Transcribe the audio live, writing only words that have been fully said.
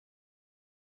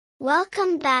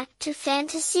Welcome back to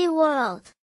Fantasy World.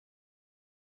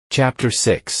 Chapter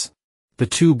 6. The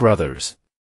Two Brothers.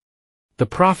 The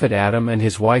Prophet Adam and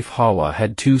his wife Hawa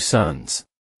had two sons.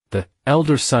 The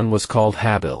elder son was called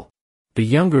Habil. The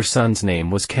younger son's name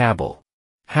was Kabil.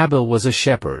 Habil was a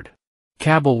shepherd.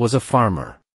 Kabil was a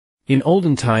farmer. In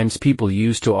olden times people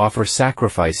used to offer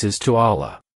sacrifices to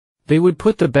Allah. They would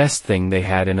put the best thing they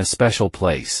had in a special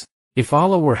place. If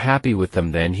Allah were happy with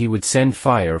them, then he would send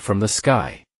fire from the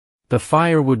sky. The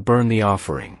fire would burn the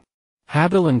offering.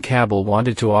 Habil and Kabil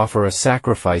wanted to offer a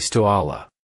sacrifice to Allah.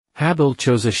 Habil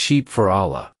chose a sheep for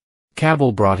Allah.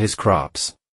 Kabil brought his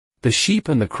crops. The sheep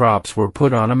and the crops were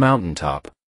put on a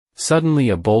mountaintop. Suddenly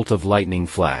a bolt of lightning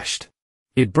flashed.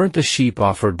 It burnt the sheep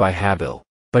offered by Habil,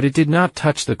 but it did not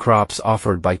touch the crops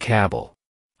offered by Kabil.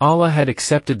 Allah had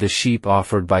accepted the sheep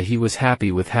offered by He was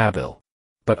happy with Habil.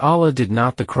 But Allah did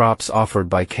not the crops offered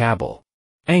by Kabil.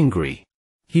 Angry,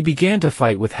 he began to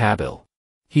fight with Habil.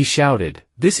 He shouted,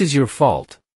 "This is your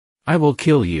fault. I will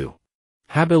kill you."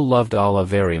 Habil loved Allah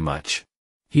very much.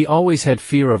 He always had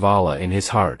fear of Allah in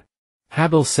his heart.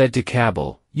 Habil said to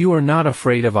Kabil, "You are not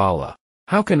afraid of Allah.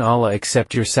 How can Allah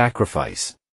accept your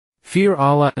sacrifice?" Fear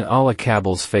Allah and Allah.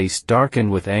 Kabil's face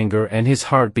darkened with anger and his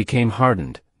heart became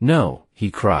hardened. "No," he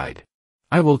cried.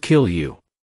 "I will kill you."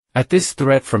 At this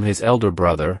threat from his elder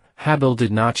brother, Habil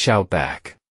did not shout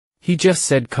back. He just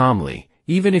said calmly,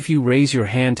 "Even if you raise your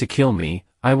hand to kill me,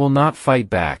 I will not fight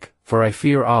back, for I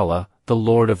fear Allah, the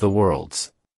Lord of the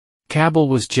worlds." Kabil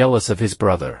was jealous of his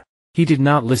brother. He did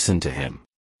not listen to him.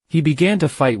 He began to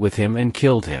fight with him and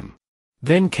killed him.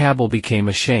 Then Kabil became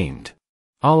ashamed.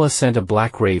 Allah sent a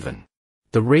black raven.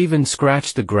 The raven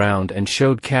scratched the ground and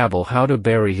showed Kabil how to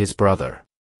bury his brother.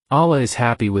 Allah is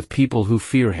happy with people who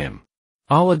fear Him.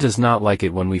 Allah does not like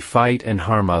it when we fight and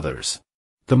harm others.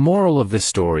 The moral of this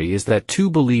story is that two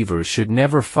believers should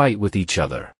never fight with each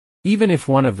other. Even if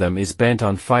one of them is bent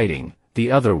on fighting,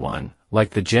 the other one,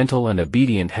 like the gentle and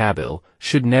obedient Habil,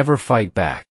 should never fight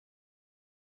back.